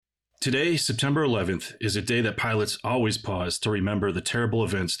Today, September 11th, is a day that pilots always pause to remember the terrible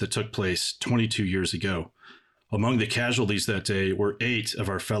events that took place 22 years ago. Among the casualties that day were 8 of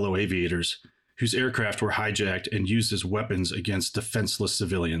our fellow aviators, whose aircraft were hijacked and used as weapons against defenseless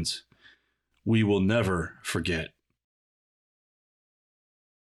civilians. We will never forget.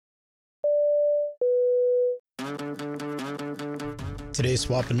 Today's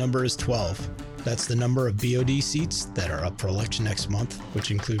SWAPA number is 12. That's the number of BOD seats that are up for election next month,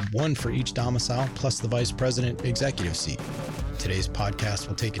 which include one for each domicile, plus the vice president executive seat. Today's podcast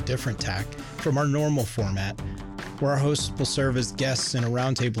will take a different tack from our normal format, where our hosts will serve as guests in a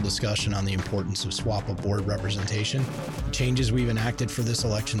roundtable discussion on the importance of SWAPA board representation, the changes we've enacted for this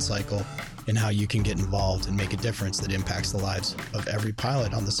election cycle, and how you can get involved and make a difference that impacts the lives of every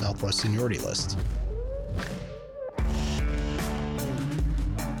pilot on the Southwest seniority list.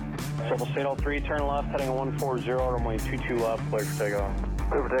 Triple State 03, turn left, heading 140, runway 22 left, clear for takeoff.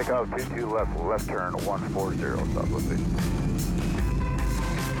 Clear for takeoff, 22 left, left turn 140, Southwest Station.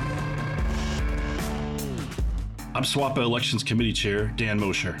 I'm SWAPA Elections Committee Chair, Dan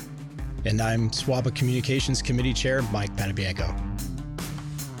Mosher. And I'm SWAPA Communications Committee Chair, Mike Panabianco.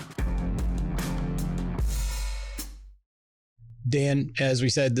 Dan, as we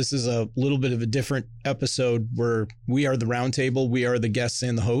said, this is a little bit of a different episode where we are the roundtable, we are the guests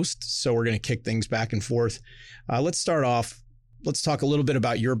and the host, so we're going to kick things back and forth. Let's start off. Let's talk a little bit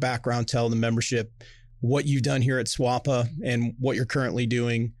about your background, tell the membership what you've done here at SWAPA and what you're currently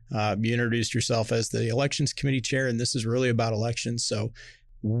doing. You introduced yourself as the Elections Committee Chair, and this is really about elections. So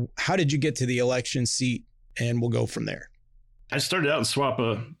how did you get to the election seat? And we'll go from there. I started out in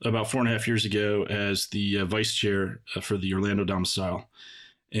SWAPA about 4.5 years ago as the vice chair for the Orlando domicile.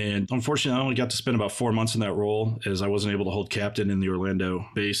 And unfortunately, I only got to spend about 4 months in that role as I wasn't able to hold captain in the Orlando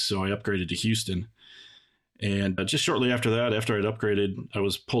base. So I upgraded to Houston. And just shortly after that, after I'd upgraded, I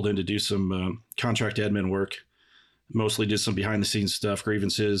was pulled in to do some contract admin work. Mostly did some behind the scenes stuff,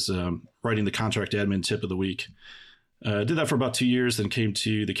 grievances, writing the contract admin tip of the week. Did that for about 2 years, then came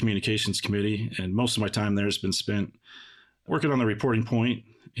to the communications committee. And most of my time there has been spent working on the reporting point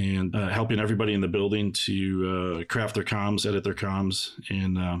and helping everybody in the building to craft their comms, edit their comms,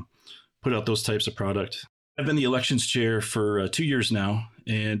 and put out those types of product. I've been the elections chair for 2 years now,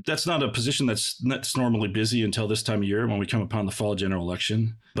 and that's not a position that's normally busy until this time of year when we come upon the fall general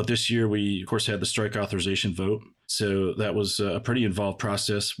election. But this year we, of course, had the strike authorization vote. So that was a pretty involved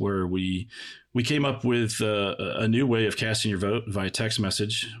process where we came up with a new way of casting your vote via text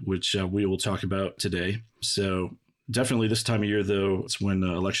message, which we will talk about today. So definitely this time of year, though, it's when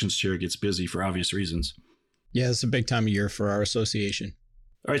elections chair gets busy for obvious reasons. Yeah, it's a big time of year for our association.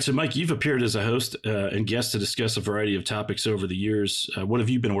 All right. So, Mike, you've appeared as a host and guest to discuss a variety of topics over the years. What have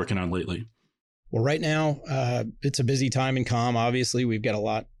you been working on lately? Well, right now, it's a busy time in comm. Obviously, we've got a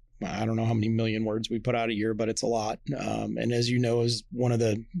lot. I don't know how many million words we put out a year, but it's a lot. And as you know, as one of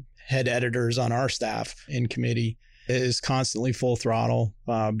the head editors on our staff in committee, is constantly full throttle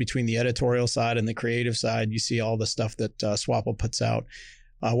between the editorial side and the creative side. You see all the stuff that SWAPA puts out.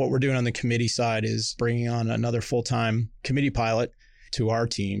 What we're doing on the committee side is bringing on another full-time committee pilot to our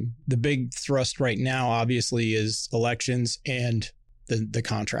team. The big thrust right now, obviously, is elections and the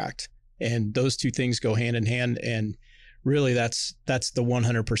contract. And those two things go hand in hand. And really, that's the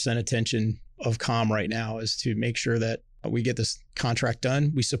 100% attention of comm right now, is to make sure that we get this contract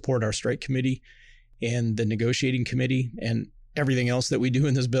done. We support our strike committee and the negotiating committee and everything else that we do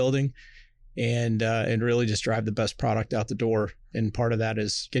in this building, and really just drive the best product out the door. And part of that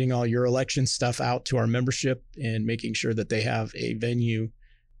is getting all your election stuff out to our membership and making sure that they have a venue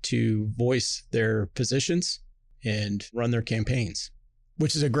to voice their positions and run their campaigns,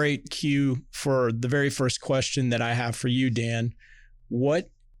 which is a great cue for the very first question that I have for you, Dan.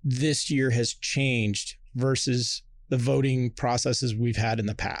 What this year has changed versus the voting processes we've had in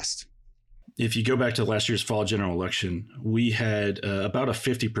the past? If you go back to last year's fall general election, we had about a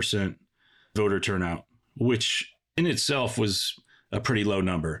 50% voter turnout, which in itself was a pretty low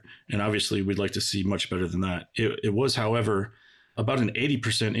number. And obviously, we'd like to see much better than that. It was, however, about an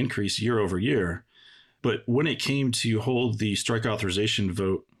 80% increase year over year. But when it came to hold the strike authorization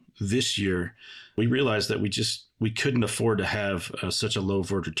vote this year, we realized that we couldn't afford to have such a low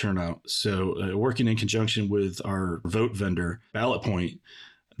voter turnout. So working in conjunction with our vote vendor, Ballot Point,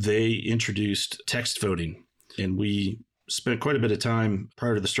 they introduced text voting, and we spent quite a bit of time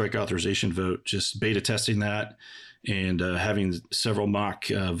prior to the strike authorization vote just beta testing that and having several mock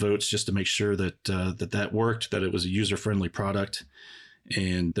votes just to make sure that that worked, that it was a user-friendly product,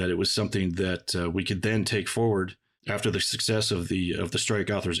 and that it was something that we could then take forward after the success of the strike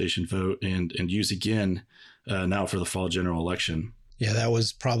authorization vote and use again now for the fall general election. Yeah, that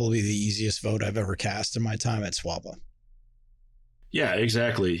was probably the easiest vote I've ever cast in my time at SWAPA. Yeah,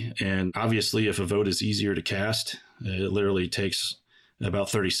 exactly. And obviously, if a vote is easier to cast, it literally takes about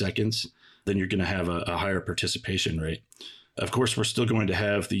 30 seconds, then you're going to have a higher participation rate. Of course, we're still going to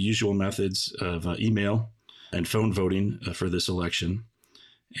have the usual methods of email and phone voting for this election.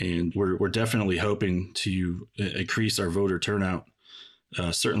 And we're definitely hoping to increase our voter turnout,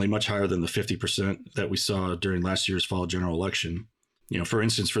 certainly much higher than the 50% that we saw during last year's fall general election. For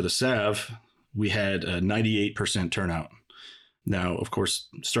instance, for the SAV, we had a 98% turnout. Now, of course,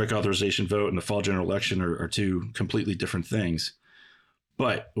 strike authorization vote and the fall general election are two completely different things.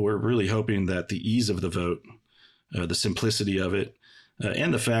 But we're really hoping that the ease of the vote, the simplicity of it,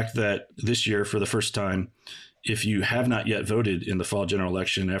 and the fact that this year, for the first time, if you have not yet voted in the fall general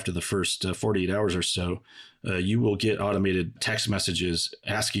election after the first 48 hours or so, you will get automated text messages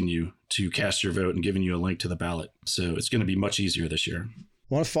asking you to cast your vote and giving you a link to the ballot. So it's going to be much easier this year.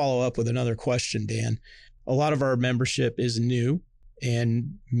 I want to follow up with another question, Dan. A lot of our membership is new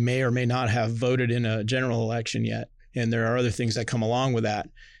and may or may not have voted in a general election yet. And there are other things that come along with that.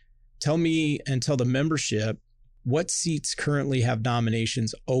 Tell me and tell the membership what seats currently have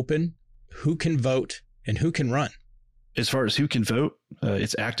nominations open, who can vote, and who can run. As far as who can vote,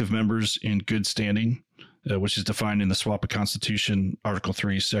 it's active members in good standing, which is defined in the SWAPA Constitution, Article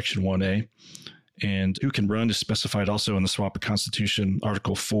 3, Section 1A. And who can run is specified also in the SWAPA Constitution,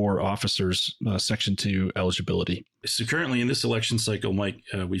 Article 4, Officers, Section 2, Eligibility. So currently in this election cycle, Mike,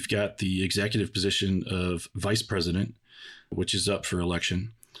 we've got the executive position of vice president, which is up for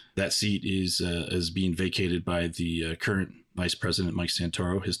election. That seat is being vacated by the current vice president, Mike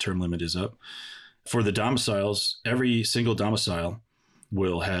Santoro. His term limit is up. For the domiciles, every single domicile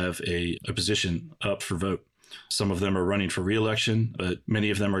will have a position up for vote. Some of them are running for re-election, but many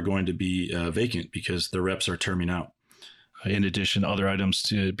of them are going to be vacant because the reps are terming out. In addition, other items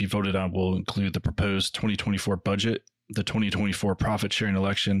to be voted on will include the proposed 2024 budget, the 2024 profit sharing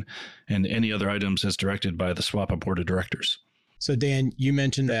election, and any other items as directed by the SWAPA Board of Directors. So, Dan, you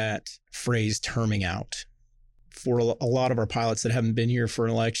mentioned that phrase terming out. For a lot of our pilots that haven't been here for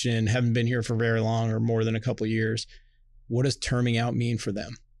an election, haven't been here for very long or more than a couple of years, what does terming out mean for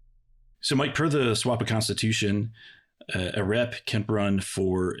them? So, Mike, per the SWAPA Constitution, a rep can run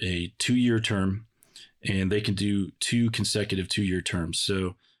for a 2-year term, and they can do 2 consecutive 2-year terms.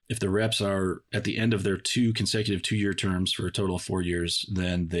 So if the reps are at the end of their 2 consecutive 2-year terms for a total of 4 years,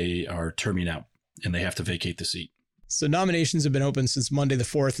 then they are terming out, and they have to vacate the seat. So nominations have been open since Monday the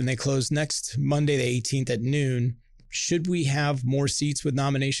 4th, and they close next Monday the 18th at noon. Should we have more seats with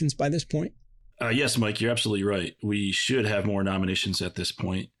nominations by this point? Yes, Mike, you're absolutely right. We should have more nominations at this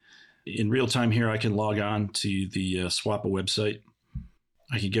point. In real time here, I can log on to the SWAPA website.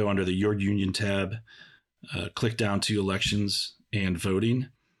 I can go under the Your Union tab, click down to elections and voting,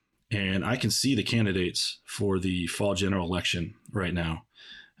 and I can see the candidates for the fall general election right now.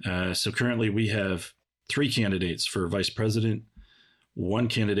 So currently we have 3 candidates for vice president, 1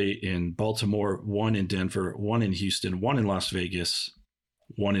 candidate in Baltimore, 1 in Denver, 1 in Houston, 1 in Las Vegas,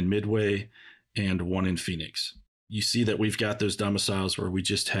 1 in Midway, and 1 in Phoenix. You see that we've got those domiciles where we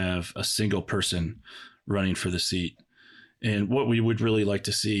just have a single person running for the seat. And what we would really like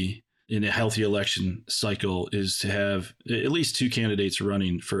to see in a healthy election cycle is to have at least 2 candidates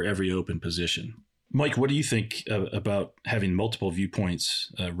running for every open position. Mike, what do you think about having multiple viewpoints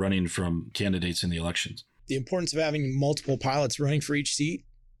running from candidates in the elections? The importance of having multiple pilots running for each seat,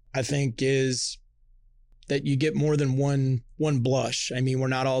 I think, is that you get more than one blush. I mean, we're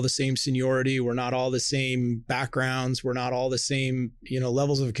not all the same seniority. We're not all the same backgrounds. We're not all the same,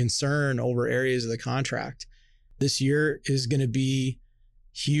 levels of concern over areas of the contract. This year is going to be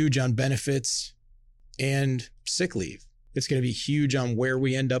huge on benefits and sick leave. It's going to be huge on where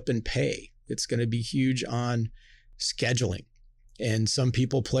we end up in pay. It's going to be huge on scheduling. And some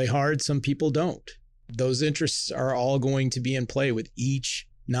people play hard, some people don't. Those interests are all going to be in play with each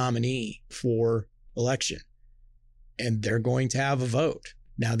nominee for election. And they're going to have a vote.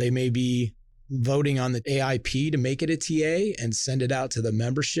 Now, they may be voting on the AIP to make it a TA and send it out to the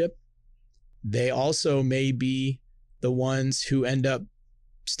membership. They also may be the ones who end up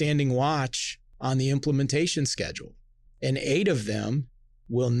standing watch on the implementation schedule. And 8 of them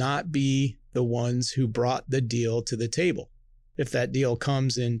will not be the ones who brought the deal to the table. If that deal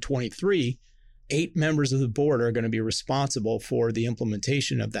comes in 23, 8 members of the board are going to be responsible for the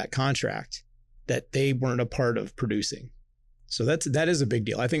implementation of that contract that they weren't a part of producing. So that is a big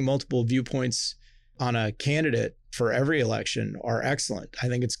deal. I think multiple viewpoints on a candidate for every election are excellent. I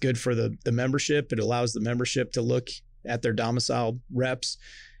think it's good for the membership. It allows the membership to look at their domicile reps.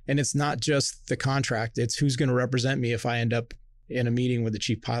 And it's not just the contract. It's who's going to represent me if I end up in a meeting with the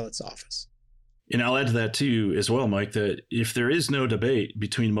chief pilot's office. And I'll add to that too, as well, Mike, that if there is no debate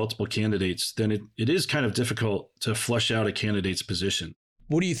between multiple candidates, then it is kind of difficult to flush out a candidate's position.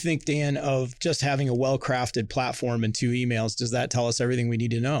 What do you think, Dan, of just having a well-crafted platform and 2 emails? Does that tell us everything we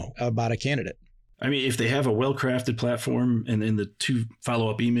need to know about a candidate? I mean, if they have a well-crafted platform and then the 2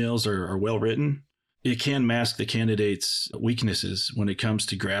 follow-up emails are well-written, it can mask the candidate's weaknesses when it comes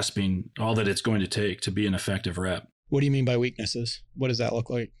to grasping all that it's going to take to be an effective rep. What do you mean by weaknesses? What does that look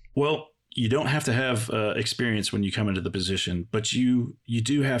like? Well, you don't have to have experience when you come into the position, but you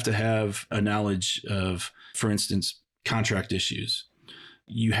do have to have a knowledge of, for instance, contract issues.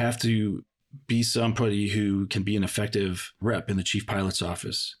 You have to be somebody who can be an effective rep in the chief pilot's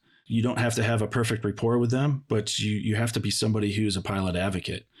office. You don't have to have a perfect rapport with them, but you have to be somebody who's a pilot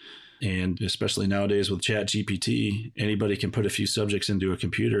advocate. And especially nowadays with ChatGPT, anybody can put a few subjects into a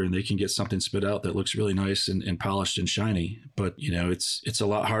computer and they can get something spit out that looks really nice and polished and shiny. But, it's a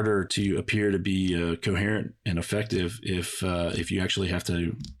lot harder to appear to be coherent and effective if you actually have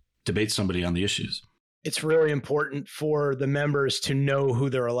to debate somebody on the issues. It's really important for the members to know who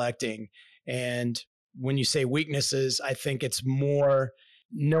they're electing. And when you say weaknesses, I think it's more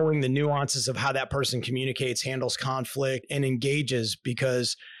knowing the nuances of how that person communicates, handles conflict, and engages,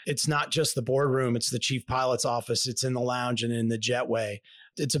 because it's not just the boardroom, it's the chief pilot's office, it's in the lounge and in the jetway.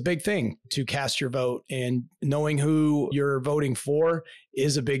 It's a big thing to cast your vote, and knowing who you're voting for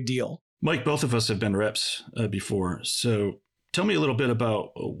is a big deal. Mike, both of us have been reps before. So tell me a little bit about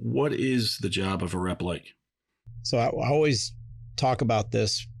what is the job of a rep like? So I always talk about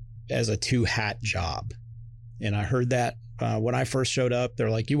this as a 2-hat job. And I heard that when I first showed up. They're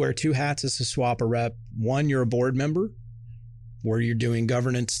like, you wear 2 hats as a swap a rep. One, you're a board member where you're doing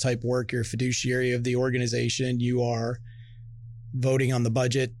governance type work. You're a fiduciary of the organization. You are voting on the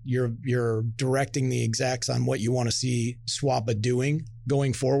budget. You're directing the execs on what you want to see SWAPA doing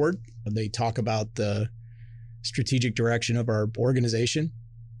going forward. They talk about the strategic direction of our organization.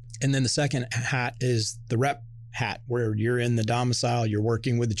 And then the second hat is the rep hat, where you're in the domicile, you're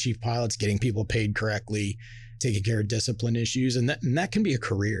working with the chief pilots, getting people paid correctly, taking care of discipline issues. And that can be a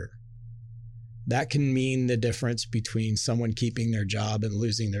career. That can mean the difference between someone keeping their job and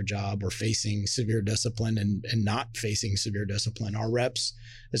losing their job, or facing severe discipline and not facing severe discipline. Our reps,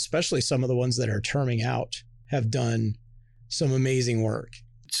 especially some of the ones that are terming out, have done some amazing work.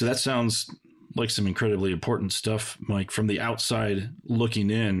 So that sounds like some incredibly important stuff, Mike, from the outside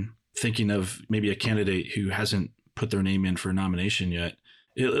looking in, thinking of maybe a candidate who hasn't put their name in for a nomination yet.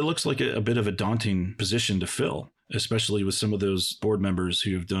 It looks like a bit of a daunting position to fill, especially with some of those board members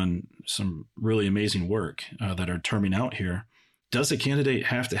who have done some really amazing work that are terming out here. Does a candidate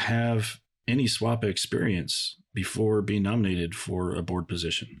have to have any SWAPA experience before being nominated for a board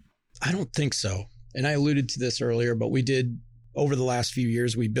position? I don't think so. And I alluded to this earlier, but we did, over the last few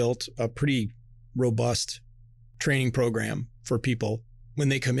years, we built a pretty robust training program for people when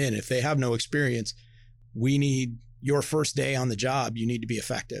they come in. If they have no experience, we need your first day on the job, you need to be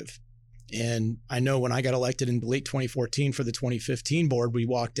effective. And I know when I got elected in late 2014 for the 2015 board, we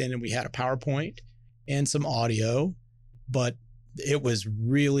walked in and we had a PowerPoint and some audio, but it was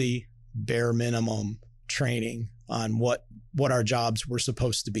really bare minimum training on what our jobs were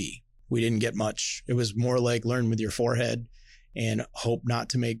supposed to be. We didn't get much. It was more like learn with your forehead and hope not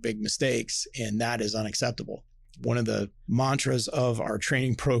to make big mistakes. And that is unacceptable. One of the mantras of our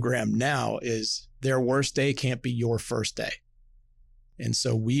training program now is their worst day can't be your first day. And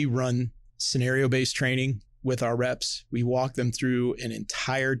so we run scenario-based training with our reps. We walk them through an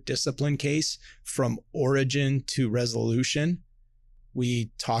entire discipline case from origin to resolution.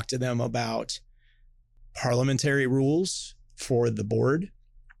 We talk to them about parliamentary rules for the board.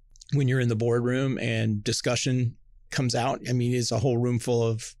 When you're in the boardroom and discussion comes out, I mean, it's a whole room full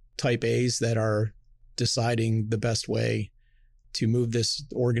of type A's that are deciding the best way to move this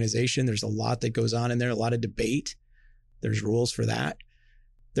organization. There's a lot that goes on in there, a lot of debate. There's rules for that.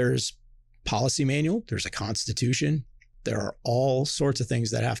 There's policy manual. There's a constitution. There are all sorts of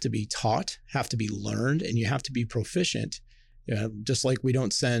things that have to be taught, have to be learned, and you have to be proficient. Just like we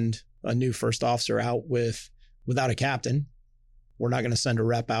don't send a new first officer out without a captain, we're not going to send a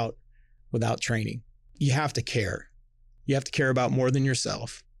rep out without training. You have to care. You have to care about more than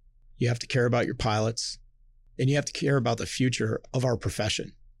yourself. You have to care about your pilots, and you have to care about the future of our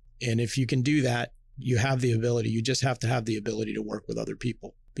profession. And if you can do that, you have the ability. You just have to have the ability to work with other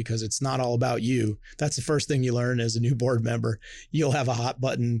people, because it's not all about you. That's the first thing you learn as a new board member. You'll have a hot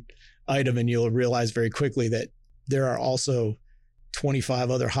button item and you'll realize very quickly that there are also 25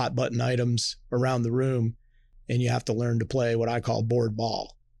 other hot button items around the room, and you have to learn to play what I call board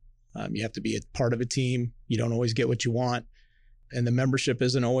ball. You have to be a part of a team. You don't always get what you want. and the membership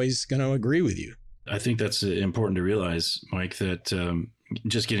isn't always going to agree with you. I think that's important to realize, Mike, that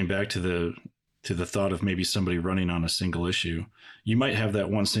just getting back to the thought of maybe somebody running on a single issue, you might have that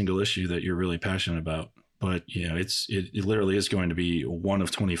one single issue that you're really passionate about, but it literally is going to be one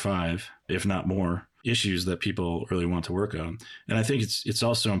of 25, if not more, issues that people really want to work on. And I think it's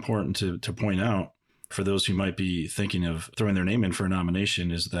also important to point out for those who might be thinking of throwing their name in for a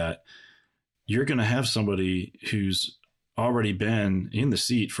nomination is that you're going to have somebody who's already been in the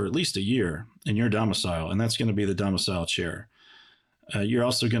seat for at least a year in your domicile, and that's going to be the domicile chair. You're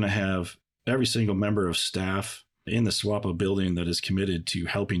also going to have every single member of staff in the SWAPA building that is committed to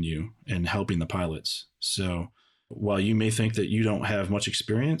helping you and helping the pilots. So while you may think that you don't have much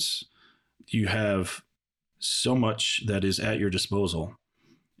experience, you have so much that is at your disposal,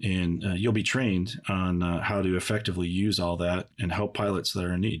 and you'll be trained on how to effectively use all that and help pilots that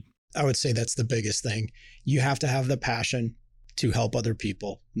are in need. I would say that's the biggest thing. You have to have the passion to help other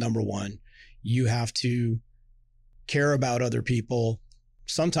people. Number one, you have to care about other people,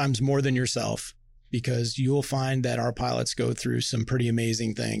 sometimes more than yourself, because you will find that our pilots go through some pretty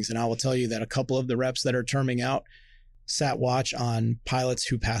amazing things. And I will tell you that a couple of the reps that are terming out sat watch on pilots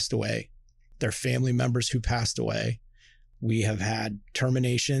who passed away, their family members who passed away. We have had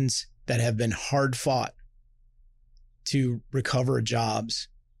terminations that have been hard fought to recover jobs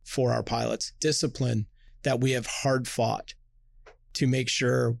for our pilots, discipline that we have hard fought to make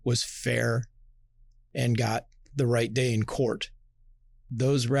sure was fair and got the right day in court.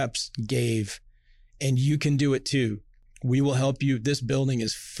 Those reps gave, and you can do it too. We will help you. This building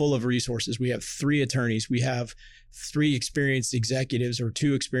is full of resources. We have 3 attorneys. We have 3 experienced executives, or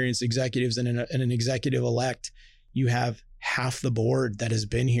 2 experienced executives and an executive elect. You have half the board that has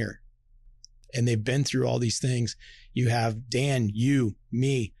been here, and they've been through all these things. You have Dan, you,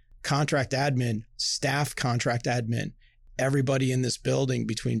 me, contract admin, staff contract admin, everybody in this building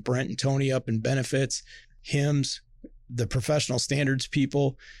between Brent and Tony up in benefits, HIMS, the professional standards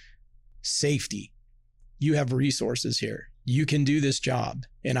people, safety. You have resources here. You can do this job.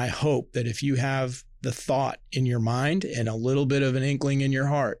 And I hope that if you have the thought in your mind and a little bit of an inkling in your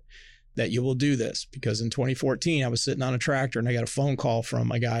heart, that you will do this. Because in 2014, I was sitting on a tractor and I got a phone call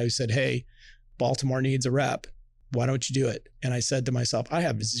from a guy who said, "Hey, Baltimore needs a rep. Why don't you do it?" And I said to myself, I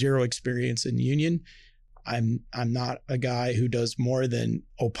have 0 experience in union. I'm not a guy who does more than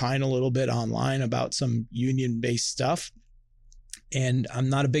opine a little bit online about some union-based stuff. And I'm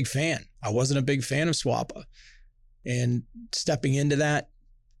not a big fan. I wasn't a big fan of SWAPA. And stepping into that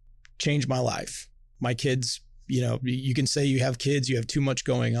changed my life. My kids, you can say you have kids, you have too much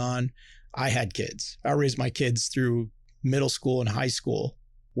going on. I had kids. I raised my kids through middle school and high school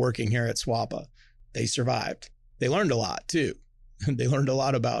working here at SWAPA. They survived. They learned a lot too. They learned a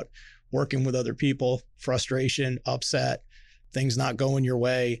lot about working with other people, frustration, upset, things not going your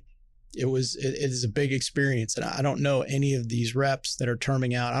way. It is a big experience. And I don't know any of these reps that are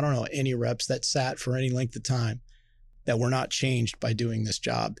terming out. I don't know any reps that sat for any length of time that were not changed by doing this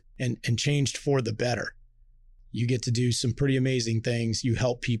job and changed for the better. You get to do some pretty amazing things. You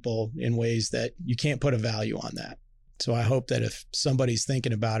help people in ways that you can't put a value on that. So I hope that if somebody's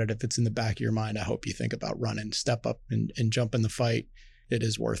thinking about it, if it's in the back of your mind, I hope you think about running, step up and jump in the fight. It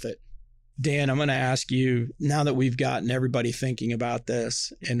is worth it. Dan, I'm going to ask you, now that we've gotten everybody thinking about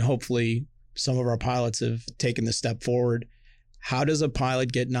this, and hopefully some of our pilots have taken the step forward, how does a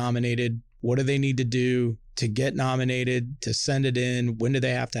pilot get nominated? What do they need to do to get nominated, to send it in? When do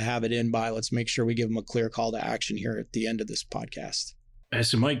they have to have it in by? Let's make sure we give them a clear call to action here at the end of this podcast.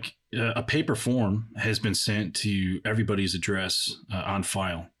 So, Mike, a paper form has been sent to everybody's address on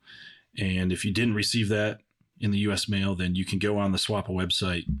file. And if you didn't receive that in the U.S. mail, then you can go on the SWAPA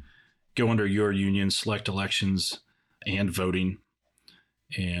website, go under your union, select elections and voting.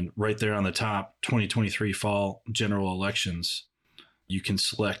 And right there on the top, 2023 fall general elections, you can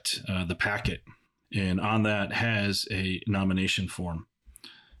select the packet. And on that has a nomination form.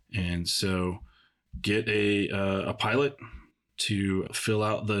 And so get a pilot to fill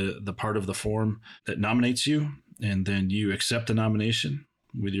out the part of the form that nominates you. And then you accept the nomination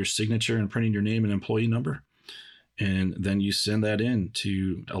with your signature and printing your name and employee number. And then you send that in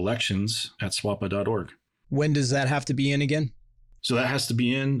to elections@swapa.org. When does that have to be in again? So that has to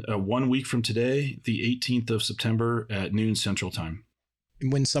be in 1 week from today, the 18th of September at noon Central Time.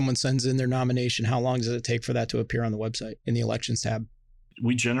 And when someone sends in their nomination, how long does it take for that to appear on the website in the elections tab?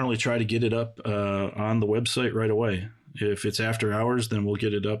 We generally try to get it up on the website right away. If it's after hours, then we'll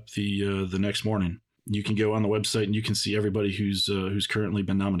get it up the next morning. You can go on the website and you can see everybody who's currently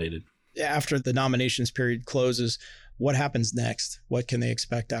been nominated. After the nominations period closes, what happens next? What can they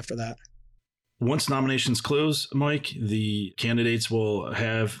expect after that? Once nominations close, Mike, the candidates will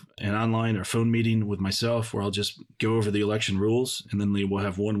have an online or phone meeting with myself where I'll just go over the election rules, and then they will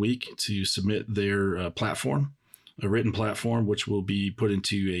have 1 week to submit their platform, a written platform, which will be put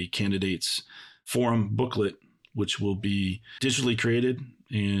into a candidate's forum booklet, which will be digitally created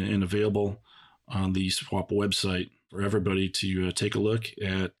and available on the SWAP website for everybody to take a look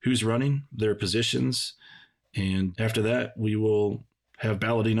at who's running, their positions. And after that, we will have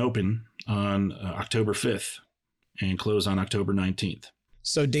balloting open on October 5th and close on October 19th.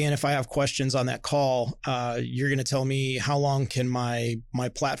 So Dan, if I have questions on that call, you're going to tell me how long can my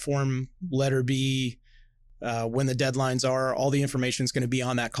platform letter be, when the deadlines are, all the information is going to be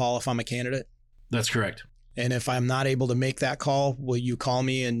on that call if I'm a candidate? That's correct. And if I'm not able to make that call, will you call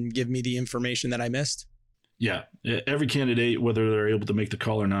me and give me the information that I missed? Yeah. Every candidate, whether they're able to make the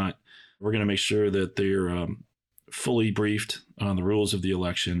call or not, we're going to make sure that they're fully briefed on the rules of the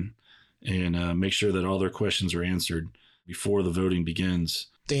election and make sure that all their questions are answered before the voting begins.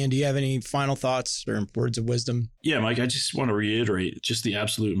 Dan, do you have any final thoughts or words of wisdom? Yeah, Mike, I just want to reiterate just the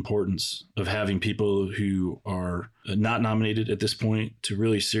absolute importance of having people who are not nominated at this point to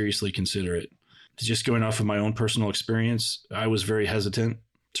really seriously consider it. Just going off of my own personal experience, I was very hesitant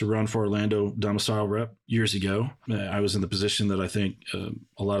to run for Orlando domicile rep years ago. I was in the position that I think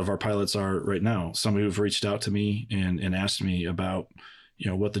a lot of our pilots are right now. Some who've reached out to me and asked me about,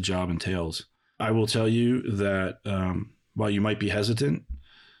 what the job entails. I will tell you that while you might be hesitant,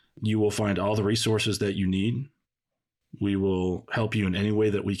 you will find all the resources that you need. We will help you in any way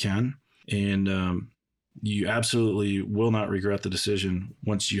that we can. And you absolutely will not regret the decision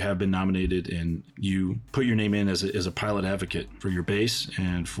once you have been nominated and you put your name in as a pilot advocate for your base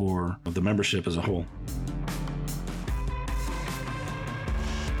and for the membership as a whole.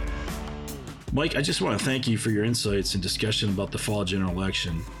 Mike, I just want to thank you for your insights and discussion about the fall general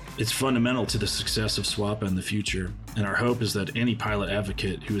election. It's fundamental to the success of SWAPA in the future, and our hope is that any pilot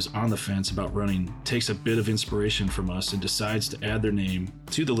advocate who is on the fence about running takes a bit of inspiration from us and decides to add their name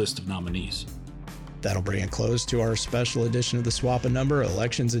to the list of nominees. That'll bring a close to our special edition of the SWAPA Number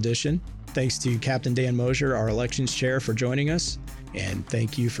Elections Edition. Thanks to Captain Dan Mosher, our elections chair, for joining us. And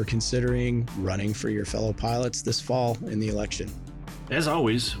thank you for considering running for your fellow pilots this fall in the election. As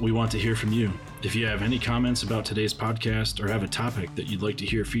always, we want to hear from you. If you have any comments about today's podcast or have a topic that you'd like to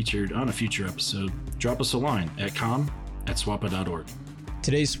hear featured on a future episode, drop us a line at com@swapa.org.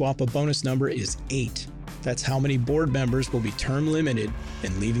 Today's SWAPA bonus number is 8. That's how many board members will be term limited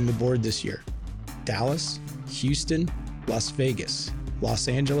and leaving the board this year. Dallas, Houston, Las Vegas, Los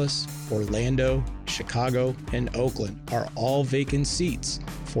Angeles, Orlando, Chicago, and Oakland are all vacant seats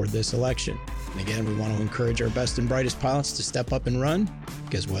for this election. And again, we want to encourage our best and brightest pilots to step up and run,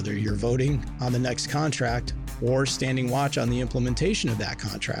 because whether you're voting on the next contract or standing watch on the implementation of that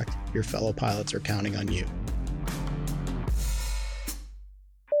contract, your fellow pilots are counting on you.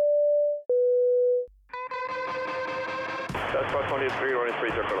 That's 23, running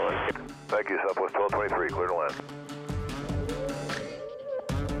 30 for the line. Thank you, Southwest 1223, clear to land.